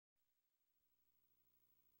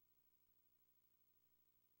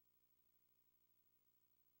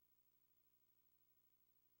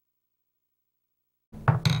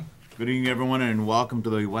Good evening, everyone, and welcome to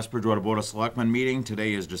the West Bridgewater Board of Selectmen meeting.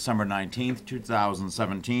 Today is December 19th,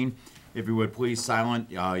 2017. If you would please silent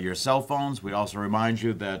your cell phones. We also remind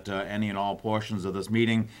you that any and all portions of this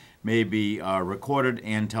meeting may be recorded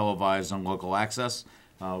and televised on local access.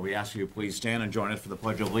 We ask you to please stand and join us for the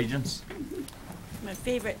Pledge of Allegiance. My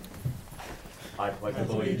favorite. I pledge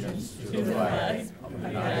allegiance to the flag of the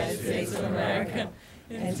United States of America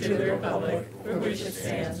and to the republic for which it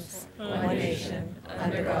stands, one nation,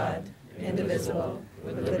 under God, indivisible,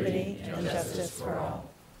 with liberty and justice for all.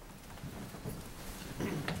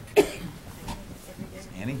 Is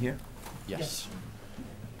Annie here? Yes.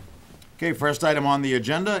 Okay, first item on the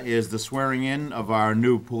agenda is the swearing in of our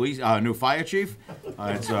new fire chief.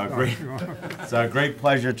 It's a great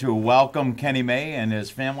pleasure to welcome Kenny May and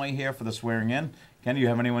his family here for the swearing in. Kenny, you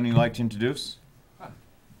have anyone you'd like to introduce?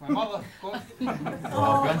 My mother.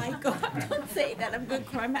 Oh my God! Don't say that. I'm gonna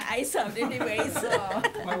cry my eyes out, anyways.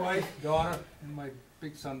 My wife, daughter, and my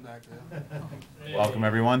big son back there. Welcome,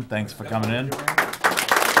 everyone. Thanks for coming in.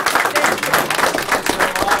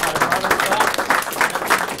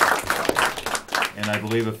 And I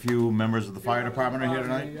believe a few members of the fire department are here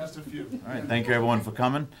tonight? Yes, a few. All right, thank you everyone for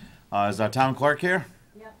coming. Is our town clerk here?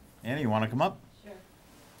 Yep. Annie, you want to come up? Sure.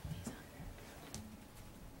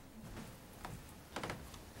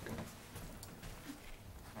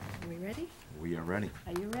 Are we ready? We are ready.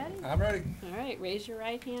 Are you ready? I'm ready. All right, raise your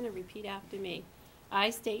right hand and repeat after me.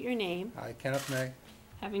 I state your name, I, Kenneth May,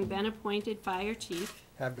 having been appointed fire chief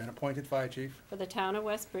have been appointed fire chief for the town of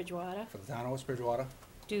West Bridgewater, for the town of West Bridgewater.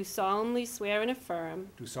 do solemnly swear and affirm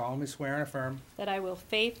Do solemnly swear and affirm that I will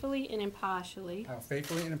faithfully and impartially I will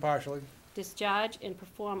faithfully and impartially discharge and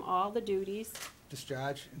perform all the duties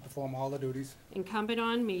discharge and perform all the duties incumbent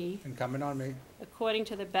on me incumbent on me according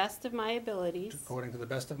to the best of my abilities according to the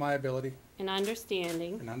best of my ability and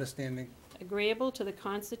understanding, and understanding, agreeable to the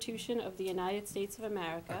Constitution of the United States of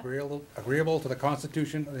America, agreeable to the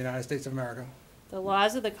Constitution of the United States of America, the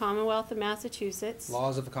laws of the Commonwealth of Massachusetts,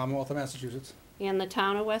 laws of the Commonwealth of Massachusetts, and the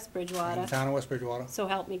town of West and Bridgewater. the town of West Bridgewater. So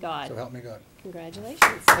help me God. So help me God. Congratulations.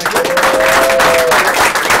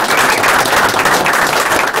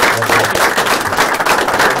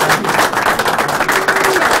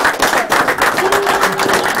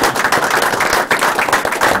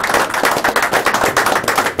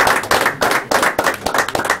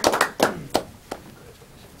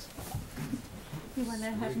 You want to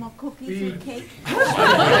have more cookies and cake?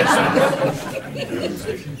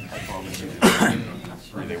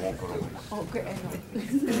 Oh, great.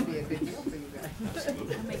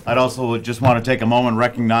 I'd also just want to take a moment and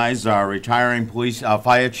recognize our retiring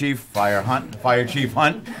fire chief, Fire Chief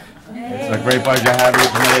Hunt. It's a great pleasure to have you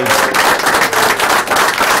today.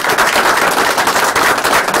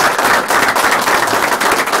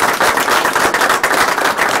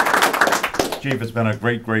 Chief, it's been a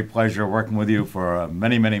great pleasure working with you for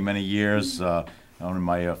many years. In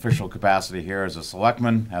my official capacity here as a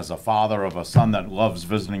selectman, as a father of a son that loves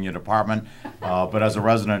visiting your department, but as a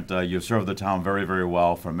resident, you've served the town very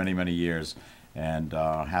well for many years. And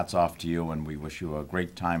hats off to you, and we wish you a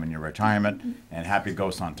great time in your retirement, and happy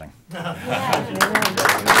ghost hunting.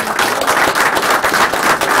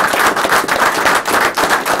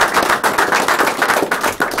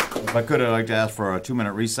 If I could, I'd like to ask for a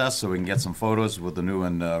 2-minute recess so we can get some photos with the new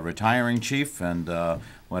and retiring chief, and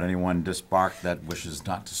let anyone disembark that wishes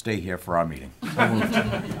not to stay here for our meeting. I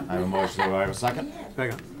have a motion. Do I have a second?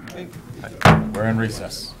 Second. We're in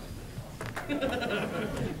recess.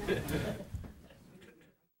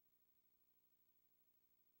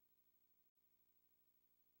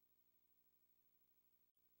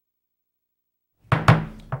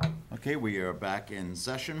 Okay, we are back in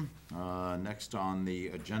session. Next on the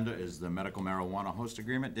agenda is the medical marijuana host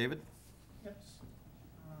agreement. David? Yes.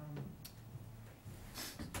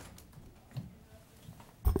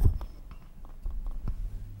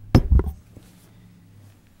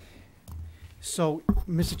 So,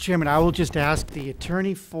 Mr. Chairman, I will just ask the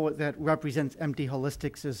attorney that represents MD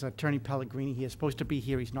Holistics is Attorney Pellegrini. He is supposed to be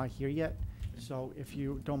here. He's not here yet. So if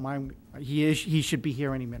you don't mind, he should be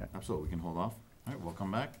here any minute. Absolutely, we can hold off. All right, we'll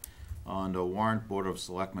come back. On the Warrant Board of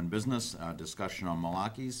Selectmen business, discussion on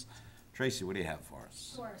Malaki's. Tracy, what do you have for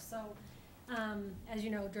us? Sure. So, as you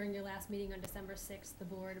know, during your last meeting on December 6th, the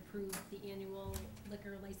board approved the annual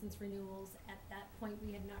liquor license renewals. At that point,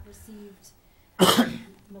 we had not received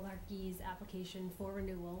Malarkey's application for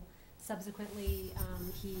renewal. Subsequently,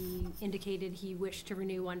 he indicated he wished to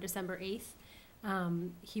renew on December 8th.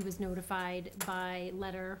 He was notified by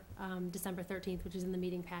letter December 13th, which is in the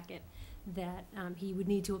meeting packet, that he would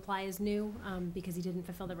need to apply as new because he didn't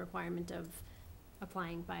fulfill the requirement of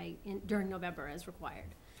applying during November as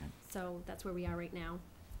required. So that's where we are right now.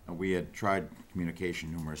 And we had tried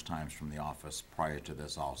communication numerous times from the office prior to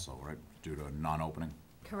this also, right, due to non-opening?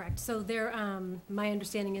 Correct. So there, my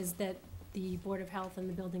understanding is that the Board of Health and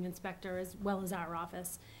the building inspector, as well as our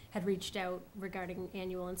office, had reached out regarding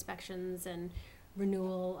annual inspections and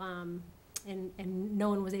renewal, and no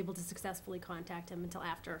one was able to successfully contact him until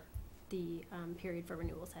after the period for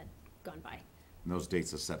renewals had gone by, And those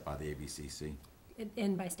dates are set by the ABCC?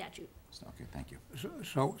 and by statute. So, okay, thank you.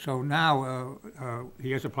 So now,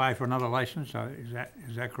 he has applied for another license, is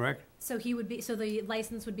that correct? So so the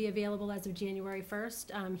license would be available as of January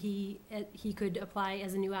 1st. He could apply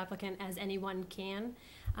as a new applicant, as anyone can.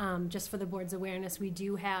 Just for the board's awareness, we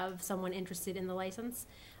do have someone interested in the license,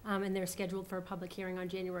 and they're scheduled for a public hearing on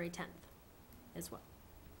January 10th as well.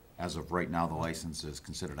 As of right now, the license is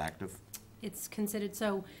considered active? It's considered,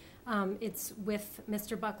 so it's with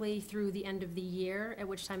Mr. Buckley through the end of the year, at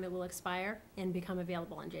which time it will expire and become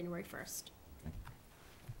available on January 1st.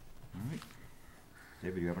 All right.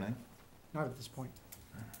 David, do you have anything? Not at this point.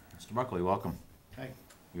 Mr. Buckley, welcome. Hi.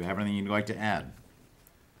 You have anything you'd like to add?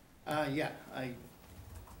 Yeah, I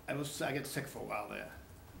got sick for a while there,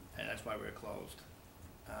 and that's why we were closed.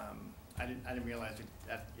 I didn't realize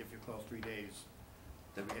that if you closed 3 days,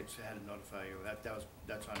 that we had to notify you.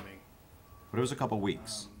 That's on me. But it was a couple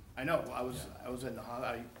weeks. I know, I was in the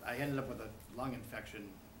I ended up with a lung infection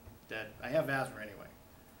that, I have asthma anyway.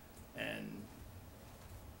 And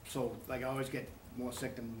so, like, I always get more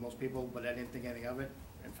sick than most people, but I didn't think anything of it.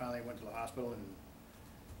 And finally I went to the hospital, and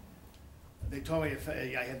they told me if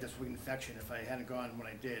I had this weak infection, if I hadn't gone when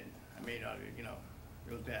I did, I mean,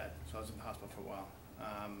 it was bad. So I was in the hospital for a while.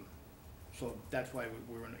 So that's why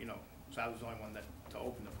we were, so I was the only one to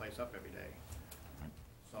open the place up every day.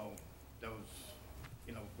 So that was,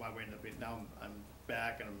 why we ended up, now I'm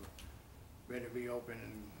back and I'm ready to reopen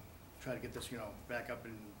and try to get this, back up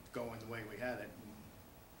and going the way we had it.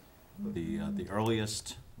 The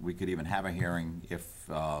earliest we could even have a hearing if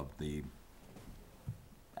the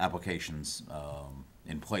application's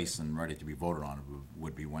in place and ready to be voted on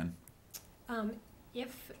would be when?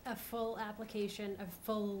 If a full application, a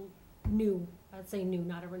full new, I'd say new,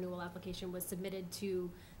 not a renewal application, was submitted to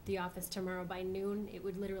the office tomorrow by noon, it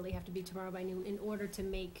would literally have to be tomorrow by noon in order to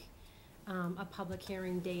make a public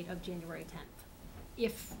hearing date of January 10th.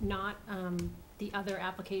 If not, the other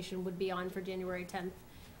application would be on for January 10th,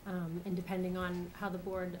 and depending on how the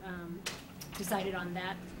board decided on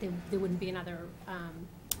that, there wouldn't be another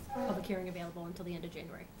public hearing available until the end of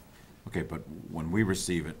January. Okay, but when we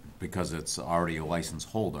receive it, because it's already a license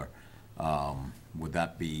holder, would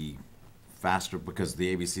that be faster because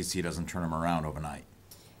the ABCC doesn't turn them around overnight?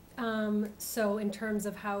 So in terms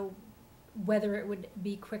of whether it would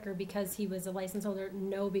be quicker because he was a license holder,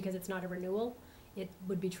 no, because it's not a renewal. It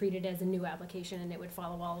would be treated as a new application, and it would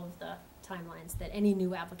follow all of the timelines that any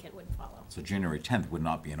new applicant would follow. So January 10th would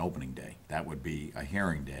not be an opening day. That would be a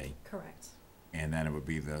hearing day. Correct. And then it would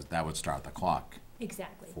be that would start the clock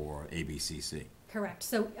Exactly. for ABCC. Correct.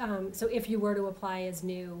 So, so if you were to apply as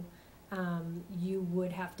new, you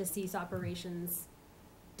would have to cease operations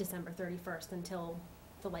December 31st until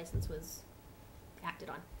the license was acted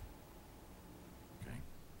on. Okay.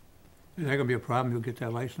 Is that gonna be a problem, you'll get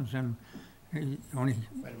that license in, only,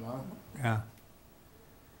 By tomorrow, yeah,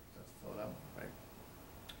 that's filled out, right?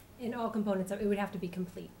 In all components, it would have to be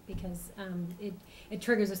complete, because it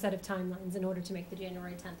triggers a set of timelines in order to make the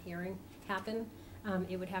January 10th hearing happen.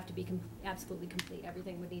 It would have to be absolutely complete.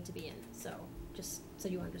 Everything would need to be in, so just so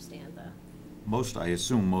you understand I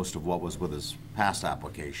assume most of what was with his past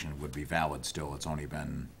application would be valid still. It's only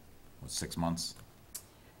been, 6 months?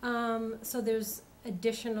 So there's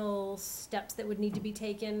additional steps that would need to be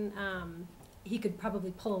taken. He could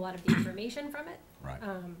probably pull a lot of the information from it. Right.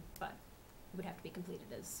 But it would have to be completed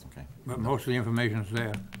as, Okay. but most of the information's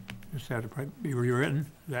there, just have to be rewritten,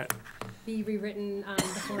 that, be rewritten, the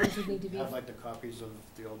forms would need to be, Have like the copies of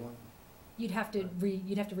the old one? you'd have to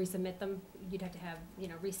resubmit them, you'd have to have,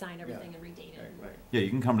 re-sign everything and redate it. Right. Yeah, you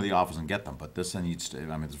can come to the office and get them, but this needs to,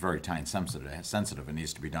 I mean, it's very time sensitive. It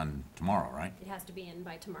needs to be done tomorrow, right? It has to be in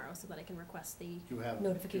by tomorrow so that I can request the Do you have,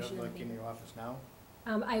 notification. like in your office now?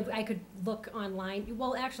 I could look online.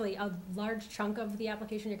 Well, actually, a large chunk of the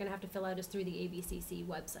application you're gonna have to fill out is through the ABCC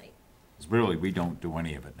website. 'Cause really, we don't do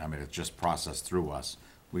any of it. I mean, it's just processed through us.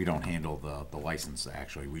 We don't handle the license,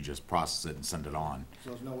 actually. We just process it and send it on.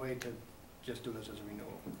 So there's no way to just do this as a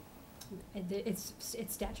renewal? It's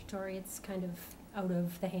statutory. It's kind of out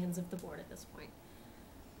of the hands of the board at this point.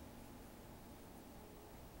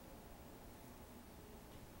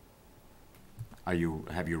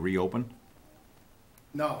 Have you reopened?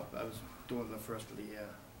 No, I was doing the first of the year.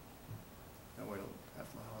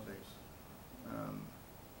 after the holidays.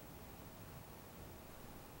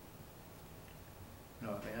 No,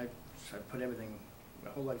 I mean, I put everything, my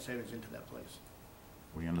whole life savings into that place.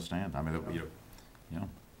 We understand. I mean, you know,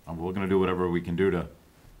 we're gonna do whatever we can do to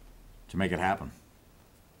make it happen.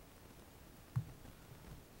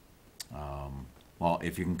 Well,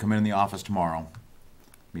 if you can come in the office tomorrow,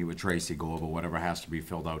 meet with Tracy, go over whatever has to be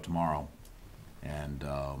filled out tomorrow. And,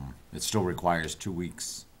 it still requires 2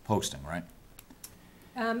 weeks posting, right?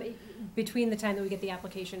 Between the time that we get the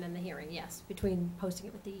application and the hearing, yes, between posting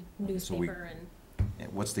it with the newspaper and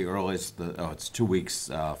What's the earliest, it's 2 weeks,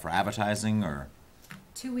 for advertising, or?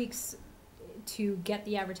 2 weeks to get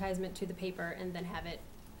the advertisement to the paper and then have it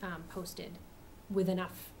posted with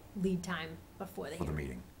enough lead time before the For the hearing.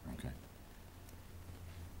 meeting, okay.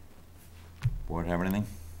 Board have anything?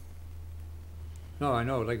 No, I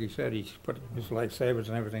know, like he said, he's put his life savings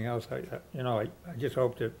and everything else. I just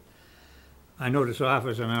hope that, I know this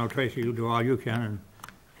office, and I know Tracy, you do all you can, and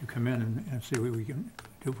you come in and see what we can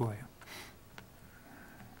do for you.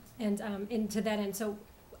 And to that end, so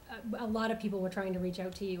a lot of people were trying to reach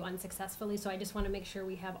out to you unsuccessfully, so I just want to make sure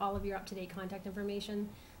we have all of your up-to-date contact information.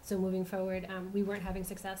 So moving forward, we weren't having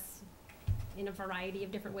success in a variety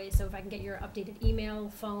of different ways, so if I can get your updated email,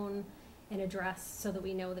 phone, and address so that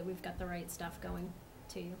we know that we've got the right stuff going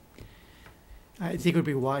to you. I think it would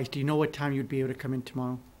be wise. Do you know what time you'd be able to come in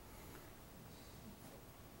tomorrow?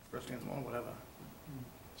 First thing in the morning, whatever.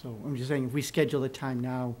 So I'm just saying, if we schedule the time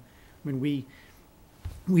now, I mean,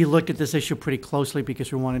 we looked at this issue pretty closely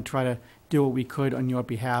because we wanted to try to do what we could on your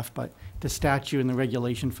behalf, but the statute and the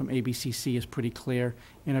regulation from ABCC is pretty clear,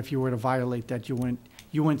 and if you were to violate that, you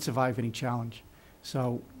wouldn't survive any challenge.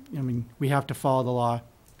 So, I mean, we have to follow the law.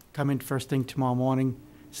 Come in first thing tomorrow morning,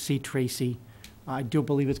 see I do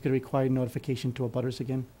believe it's going to require notification to abutters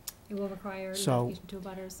again. It will require So, notification to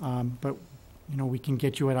abutters. But, you know, we can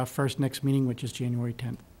get you at our first next meeting, which is January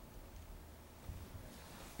 10th.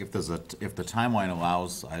 If the timeline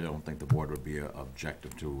allows, I don't think the board would be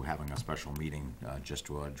objective to having a special meeting, just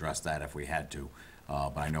to address that if we had to.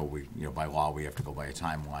 But I know by law, we have to go by a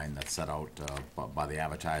timeline that's set out, by the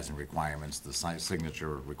advertising requirements, the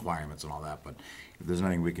signature requirements and all that. But if there's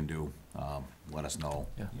anything we can do, let us know.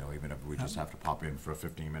 Yeah. You know, even if we just have to pop in for a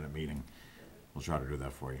 15-minute meeting, we'll try to do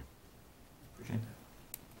that for you. Appreciate that.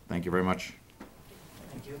 Thank you very much.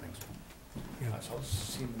 Thank you. Thanks. Yeah. So I'll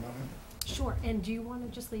see you tomorrow. Sure, and do you want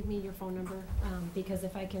to just leave me your phone number? Because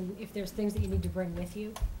if there's things that you need to bring with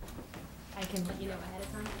you, I can let you know ahead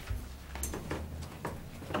of time.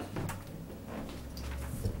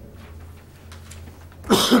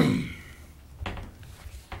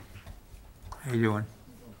 How you doing?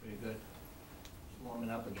 Pretty good. It's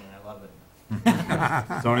warming up again, I love it.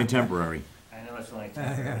 It's only temporary. I know it's only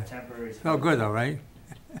temporary, temporary is Felt good though, right?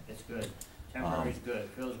 It's good. Temporary's good,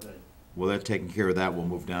 feels good. Well, that taking care of that, we'll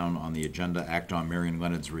move down on the agenda, act on Marion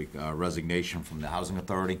Leonard's resignation from the Housing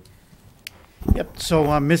Authority. Yep,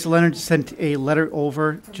 so Ms. Leonard sent a letter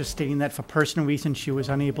over just stating that for personal reasons, she was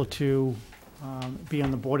unable to be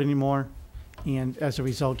on the board anymore. And as a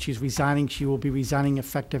result, she's resigning. She will be resigning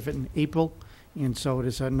effective in April. And so it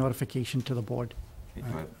is a notification to the board.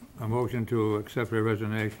 A motion to accept her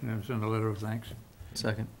resignation and send a letter of thanks.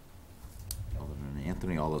 Second. Alderman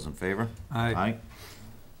Anthony, all those in favor? Aye.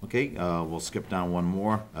 Okay, we'll skip down one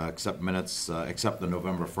more. Accept minutes, accept the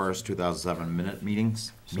November 1st, 2007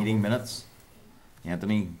 meeting minutes.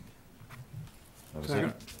 Anthony? Have a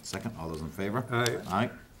second? Second, all those in favor? Aye. Aye.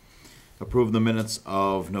 Approve the minutes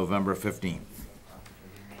of November 15th.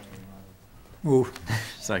 Move.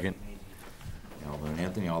 Second. Alderman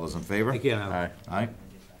Anthony, all those in favor? Again, Aye. Aye.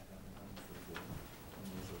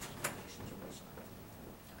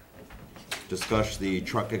 Discuss the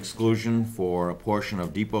truck exclusion for a portion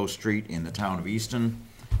of Depot Street in the town of Easton.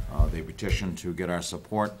 They petitioned to get our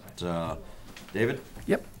support. David?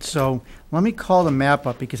 Yep, so let me call the map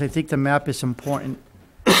up because I think the map is important.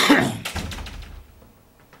 There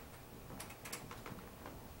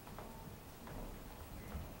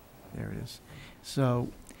it is. So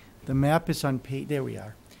the map is on page, there we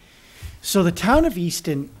are. So the town of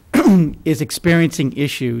Easton is experiencing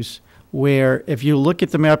issues where if you look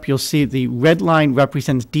at the map, you'll see the red line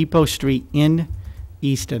represents Depot Street in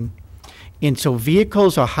Easton. And so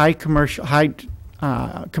vehicles are commercial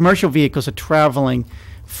vehicles are traveling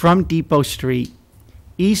from Depot Street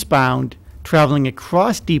eastbound, traveling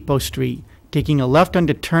across Depot Street, taking a left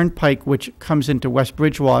onto Turnpike, which comes into West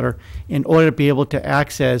Bridgewater, in order to be able to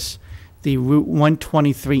access the Route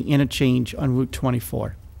 123 interchange on Route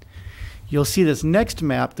 24. You'll see this next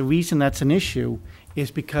map. The reason that's an issue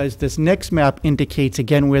is because this next map indicates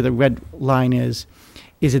again where the red line is,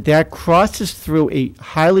 is that crosses through a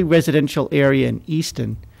highly residential area in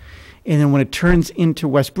Easton, and then when it turns into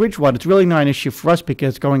West Bridgewater, it's really not an issue for us because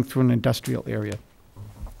it's going through an industrial area.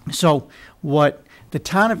 So what the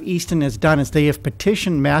town of Easton has done is they have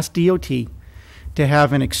petitioned Mass DOT to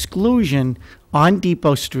have an exclusion on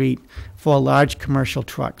Depot Street for large commercial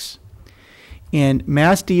trucks. And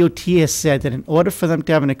Mass DOT has said that in order for them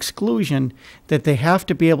to have an exclusion, that they have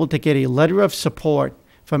to be able to get a letter of support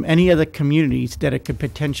from any other communities that it could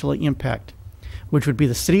potentially impact, which would be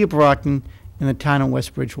the city of Brockton and the town of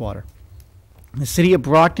West Bridgewater. The city of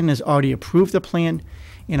Brockton has already approved the plan,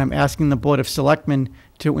 and I'm asking the Board of Selectmen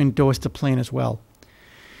to endorse the plan as well.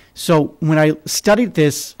 So when I studied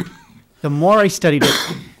this, the more I studied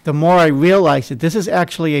it, the more I realized that this is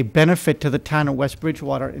actually a benefit to the town of West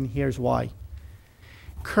Bridgewater, and here's why.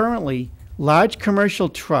 Currently, large commercial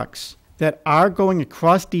trucks that are going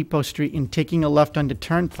across Depot Street and taking a left onto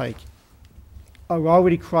Turnpike are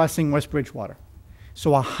already crossing West Bridgewater.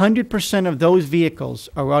 So 100% of those vehicles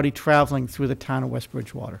are already traveling through the town of West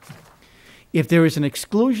Bridgewater. If there is an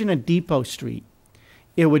exclusion at Depot Street,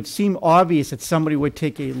 it would seem obvious that somebody would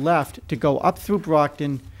take a left to go up through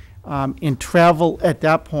Brockton and travel at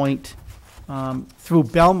that point through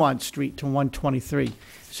Belmont Street to 123.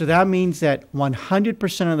 So that means that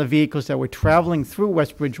 100% of the vehicles that were traveling through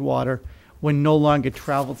West Bridgewater would no longer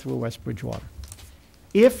travel through West Bridgewater.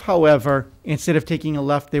 If, however, instead of taking a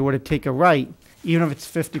left, they were to take a right, even if it's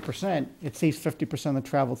 50%, it saves 50% of the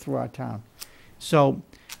travel through our town. So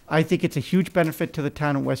I think it's a huge benefit to the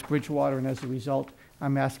town of West Bridgewater, and as a result,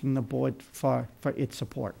 I'm asking the board for its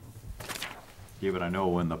support. David, I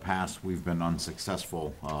know in the past we've been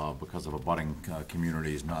unsuccessful because of abutting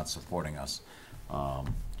communities not supporting us.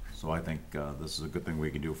 So I think this is a good thing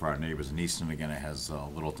we can do for our neighbors in Easton. Again, it has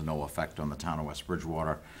little to no effect on the town of West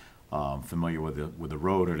Bridgewater. Familiar with the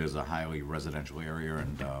road, it is a highly residential area,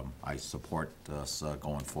 and I support us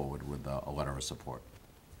going forward with a letter of support.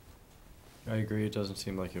 I agree. It doesn't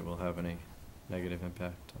seem like it will have any negative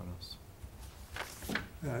impact on us.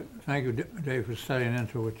 Thank you, Dave, for studying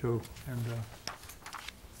into it too,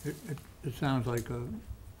 and it sounds like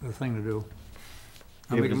a thing to do.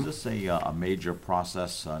 David, is this a major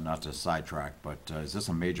process, not to sidetrack, but is this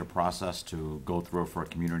a major process to go through for a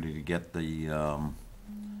community to get the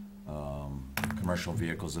commercial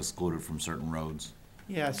vehicles excluded from certain roads?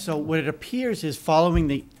 Yeah, so what it appears is following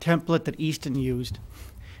the template that Easton used,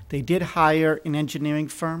 they did hire an engineering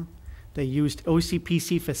firm. They used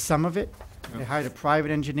OCPC for some of it. They hired a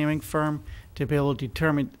private engineering firm to be able to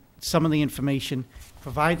determine some of the information,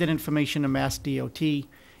 provide that information to Mass DOT,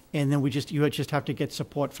 and then you just have to get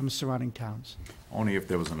support from surrounding towns. Only if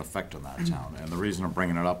there was an effect on that town. And the reason I'm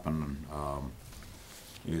bringing it up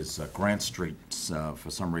is Grant Street, for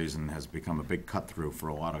some reason, has become a big cut-through for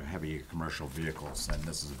a lot of heavy commercial vehicles. And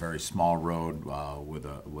this is a very small road with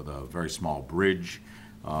a very small bridge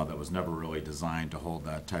that was never really designed to hold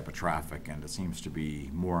that type of traffic. And it seems to be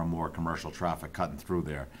more and more commercial traffic cutting through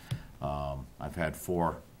there. I've had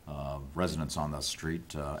 4 residents on the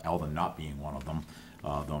street, Eldon not being one of them,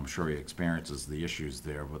 though I'm sure he experiences the issues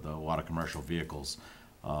there with a lot of commercial vehicles.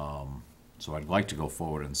 So I'd like to go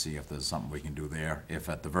forward and see if there's something we can do there, if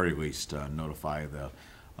at the very least notify the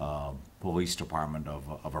police department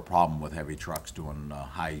of a problem with heavy trucks doing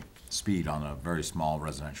high speed on a very small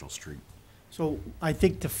residential street. So I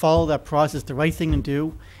think to follow that process, the right thing to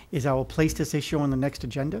do is I will place this issue on the next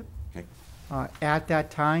agenda. Okay. At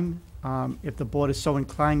that time, if the board is so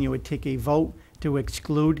inclined, you would take a vote to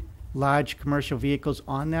exclude large commercial vehicles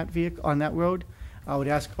on that road. I would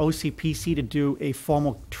ask OCPC to do a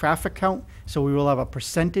formal traffic count, so we will have a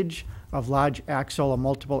percentage of large axle or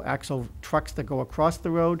multiple axle trucks that go across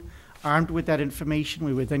the road. Armed with that information,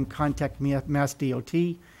 we would then contact Mass DOT.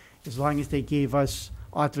 As long as they gave us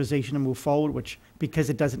authorization to move forward, which, because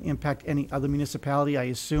it doesn't impact any other municipality, I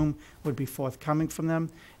assume would be forthcoming from them,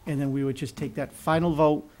 and then we would just take that final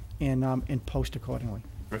vote and post accordingly.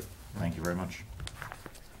 Great. Thank you very much.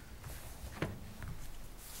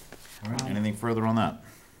 All right. Anything further on that?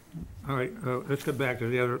 All right, let's get back to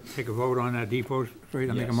the other, take a vote on that Depot Street.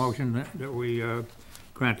 I make a Yes. motion that we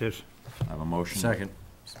grant this. I have a motion. Second.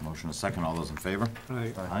 Motion a second. All those in favor? All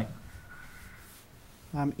right. Aye.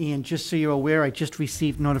 Ian, just so you're aware, I just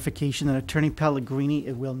received notification that Attorney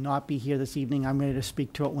Pellegrini will not be here this evening. I'm ready to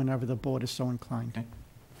speak to it whenever the board is so inclined. Okay.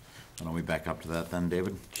 Why don't we back up to that then,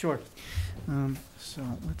 David? Sure. So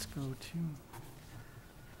let's go to...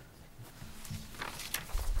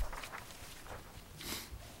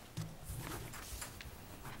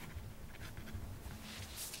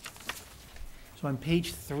 So on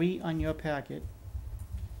page 3 on your packet,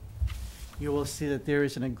 you will see that there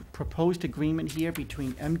is a proposed agreement here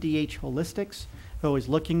between MDH Holistics, who is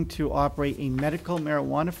looking to operate a medical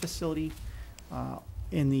marijuana facility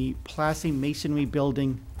in the Plassey Masonry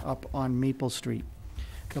Building up on Maple Street.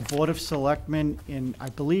 The Board of Selectmen, in, I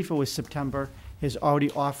believe it was September, has already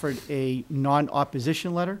offered a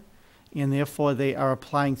non-opposition letter, and therefore they are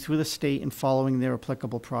applying through the state and following their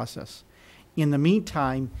applicable process. In the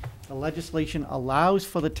meantime, the legislation allows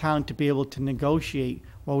for the town to be able to negotiate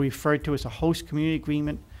what we refer to as a host community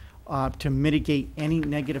agreement to mitigate any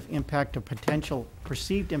negative impact or potential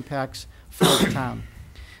perceived impacts for the town.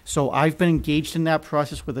 So I've been engaged in that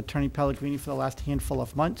process with Attorney Pellegrini for the last handful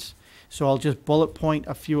of months. So I'll just bullet point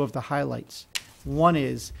a few of the highlights. One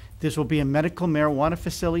is, this will be a medical marijuana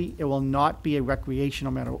facility. It will not be a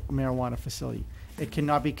recreational marijuana facility. It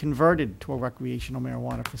cannot be converted to a recreational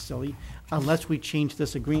marijuana facility unless we change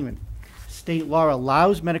this agreement. State law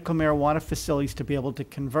allows medical marijuana facilities to be able to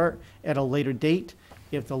convert at a later date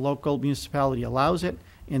if the local municipality allows it,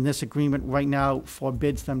 and this agreement right now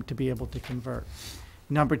forbids them to be able to convert.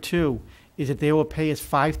 Number two is that they will pay us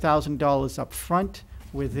 $5,000 up front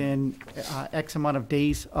within X amount of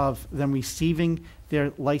days of them receiving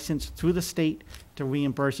their license through the state to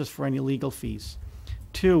reimburse us for any legal fees.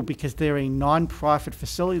 Two, because they're a non-profit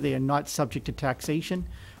facility, they are not subject to taxation.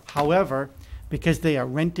 However, because they are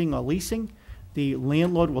renting or leasing, the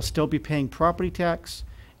landlord will still be paying property tax,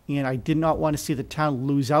 and I did not want to see the town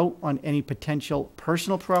lose out on any potential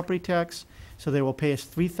personal property tax, so they will pay us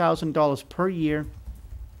 $3,000 per year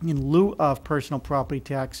in lieu of personal property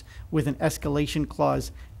tax with an escalation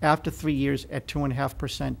clause after 3 years at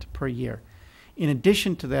 2.5% per year. In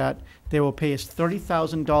addition to that, they will pay us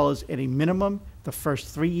 $30,000 at a minimum the first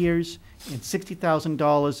 3 years and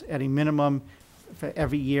 $60,000 at a minimum for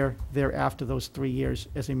every year thereafter those 3 years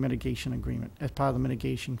as a mitigation agreement, as part of the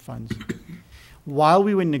mitigation funds. While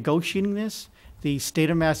we were negotiating this, the state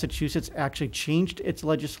of Massachusetts actually changed its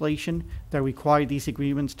legislation that required these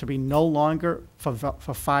agreements to be no longer for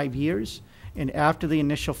 5 years. And after the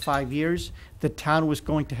initial 5 years, the town was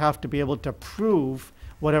going to have to be able to prove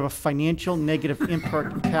whatever financial negative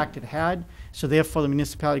impact it had. So therefore, the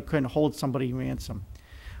municipality couldn't hold somebody ransom.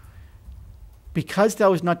 Because that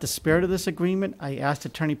was not the spirit of this agreement, I asked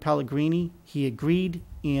Attorney Pellegrini. He agreed,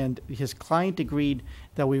 and his client agreed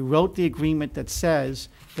that we wrote the agreement that says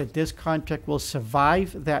that this contract will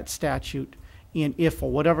survive that statute, and if for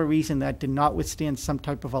whatever reason that did not withstand some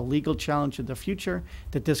type of a legal challenge in the future,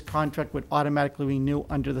 that this contract would automatically renew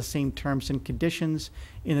under the same terms and conditions,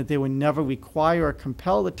 and that they would never require or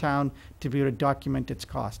compel the town to be able to document its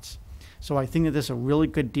costs. So I think that this is a really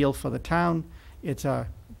good deal for the town. It's a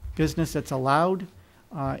business that's allowed,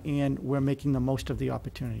 and we're making the most of the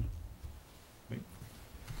opportunity.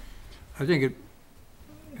 I think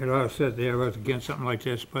it ought to sit there against something like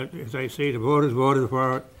this, but as I say, the voters voted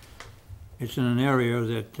for it. It's in an area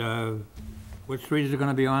that, what street is it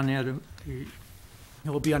gonna be on there? It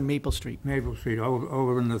will be on Maple Street. Maple Street,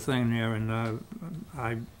 over in the thing there, and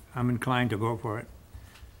I'm inclined to vote for it.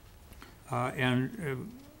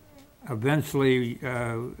 And eventually,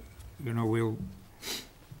 you know,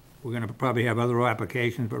 we're gonna probably have other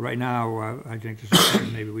applications, but right now, I think this is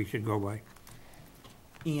something maybe we should go by.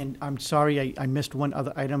 And I'm sorry, I missed one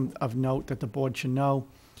other item of note that the board should know,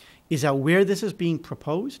 is that where this is being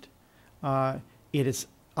proposed, it is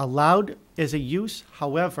allowed as a use.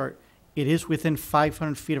 However, it is within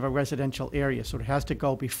 500 feet of a residential area, so it has to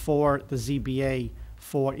go before the ZBA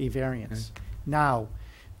for a variance. Okay. Now,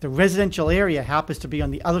 the residential area happens to be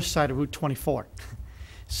on the other side of Route 24.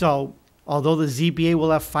 So, although the ZBA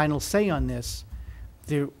will have final say on this,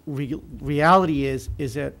 the reality is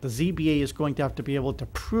that the ZBA is going to have to be able to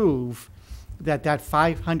prove that that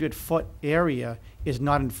 500-foot area is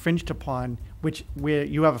not infringed upon, which where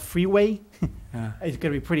you have a freeway, it's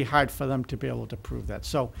going to be pretty hard for them to be able to prove that.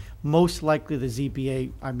 So most likely the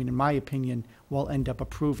ZBA, I mean, in my opinion, will end up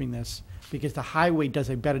approving this because the highway does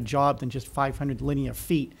a better job than just 500 linear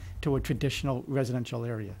feet to a traditional residential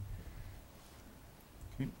area.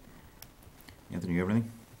 Okay. Anthony, you have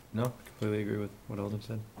anything? No, completely agree with what Alden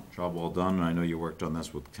said. Job well done. I know you worked on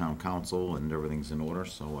this with town council and everything's in order,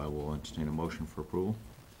 so I will entertain a motion for approval.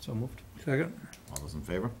 So moved. Second. All those in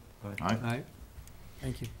favor? Aye. Aye.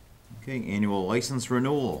 Thank you. Okay, annual license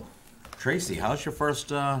renewal. Tracy, how's your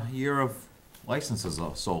first year of licenses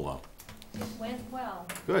solo? It went well.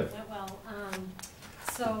 Good. It went well.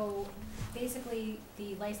 So basically,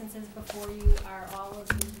 the licenses before you are all of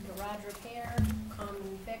the garage repair,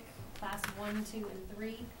 common vic, class 1, 2, and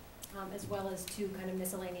 3, as well as 2 kind of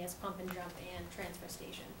miscellaneous pump and jump and transfer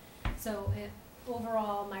station. So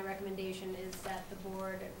overall, my recommendation is that the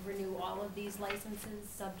board renew all of these licenses,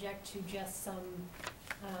 subject to just some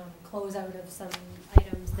closeout of some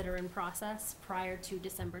items that are in process prior to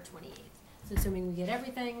December 28th. So assuming we get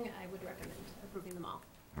everything, I would recommend approving them all.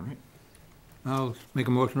 All right. I'll make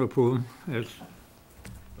a motion to approve them, as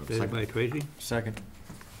stated Second. by Tracy. Second.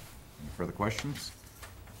 Any further questions?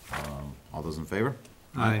 All those in favor?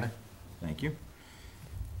 Aye. Thank you.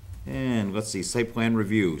 And let's see, site plan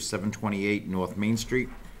review, 728 North Main Street.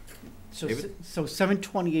 So, David? so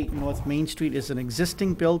 728 North Main Street is an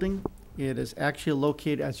existing building. It is actually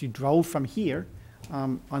located as you drove from here,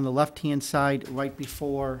 on the left-hand side, right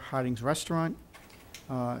before Harding's Restaurant.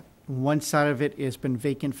 One side of it has been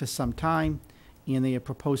vacant for some time, and they are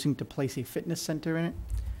proposing to place a fitness center in it.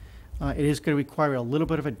 It is going to require a little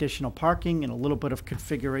bit of additional parking and a little bit of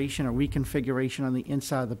configuration or reconfiguration on the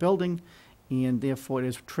inside of the building, and therefore it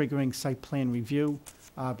is triggering site plan review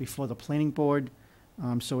before the planning board.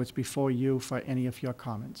 So it's before you for any of your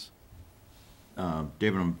comments.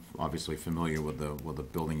 David, I'm obviously familiar with the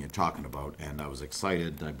building you're talking about, and I was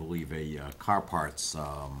excited. I believe a car parts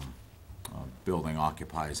building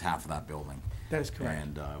occupies half of that building. That is correct.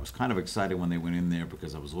 And I was kind of excited when they went in there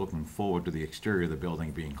because I was looking forward to the exterior of the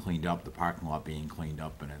building being cleaned up, the parking lot being cleaned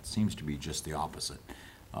up, and it seems to be just the opposite.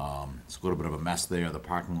 It's a little bit of a mess there. The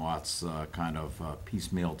parking lot's kind of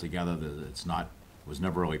piecemeal together. Was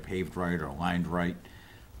never really paved right or lined right.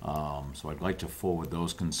 So I'd like to forward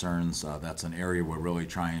those concerns. That's an area we're really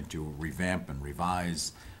trying to revamp and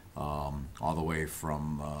revise, all the way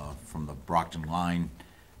from the Brockton line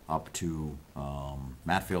up to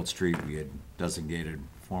Matfield Street. We had designated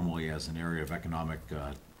formally as an area of economic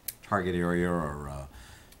target area or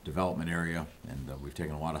development area, and we've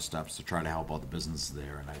taken a lot of steps to try to help out the businesses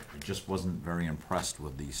there, and I just wasn't very impressed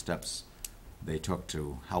with the steps they took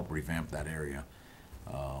to help revamp that area.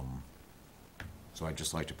 So I'd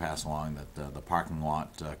just like to pass along that the parking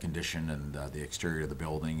lot condition and the exterior of the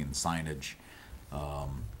building and signage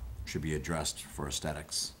should be addressed for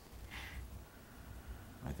aesthetics.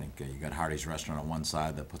 I think you got Hardy's Restaurant on one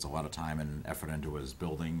side that puts a lot of time and effort into his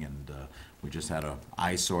building, and we just had an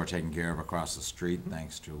eyesore taken care of across the street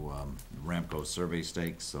thanks to Ramco's survey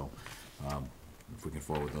stakes, so if we can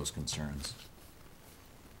forward those concerns.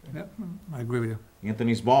 Yep, I agree with you.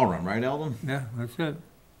 Anthony's Ballroom, right, Eldon? Yeah, that's it.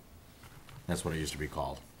 That's what it used to be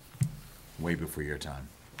called, way before your time.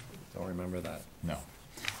 Don't remember that. No.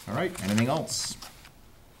 All right, anything else?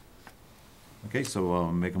 Okay,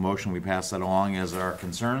 so make a motion, we pass that along as our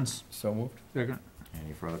concerns. So moved. Second.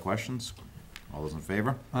 Any further questions? All those in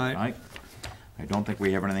favor? Aye. I don't think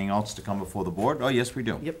we have anything else to come before the board. Oh, yes, we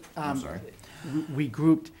do. Yep. I'm sorry. We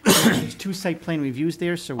grouped, there's two site plan reviews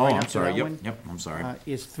there, so Oh, right I'm after sorry, that one. yep, I'm sorry.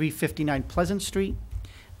 Is 359 Pleasant Street.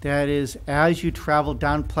 That is, as you travel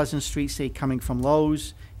down Pleasant Street, say coming from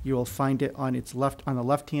Lowe's, you will find it on its left, on the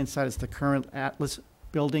left-hand side is the current Atlas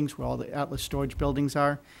buildings, where all the Atlas storage buildings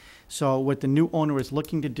are. So what the new owner is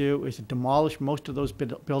looking to do is to demolish most of those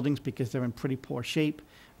buildings because they're in pretty poor shape,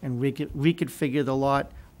 and reconfigure the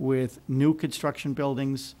lot with new construction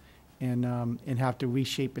buildings, and have to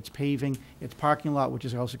reshape its paving, its parking lot, which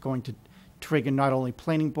is also going to trigger not only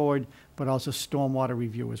planning board, but also stormwater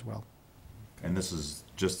review as well. And this is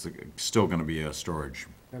just still going to be a storage.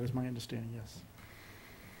 That is my understanding, yes.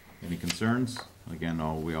 Any concerns? Again,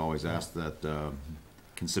 we always ask that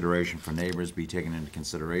consideration for neighbors be taken into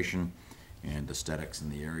consideration, and aesthetics in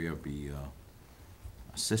the area be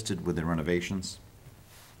assisted with the renovations.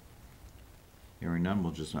 Hearing none,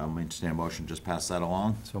 I'll entertain a motion, just pass that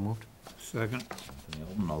along. So moved. Second.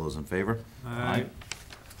 All those in favor? Aye.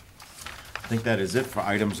 I think that is it for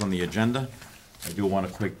items on the agenda. I do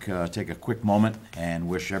want to take a quick moment and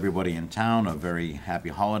wish everybody in town a very happy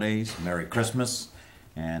holidays, Merry Christmas,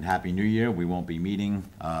 and Happy New Year. We won't be meeting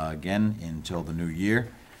again until the new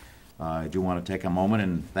year. I do want to take a moment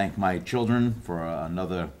and thank my children for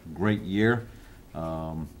another great year.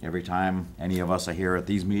 Every time any of us are here at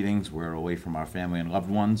these meetings, we're away from our family and loved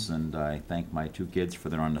ones, and I thank my two kids for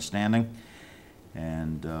their understanding.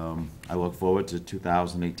 And I look forward to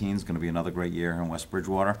 2018. It's going to be another great year here in West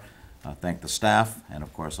Bridgewater. Thank the staff and,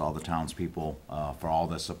 of course, all the townspeople for all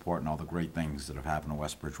their support and all the great things that have happened in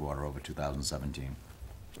West Bridgewater over 2017.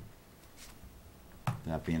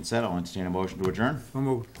 That being said, I'll entertain a motion to adjourn. So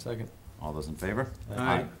moved. Second. All those in favor?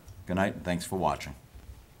 Aye. Good night, and thanks for watching.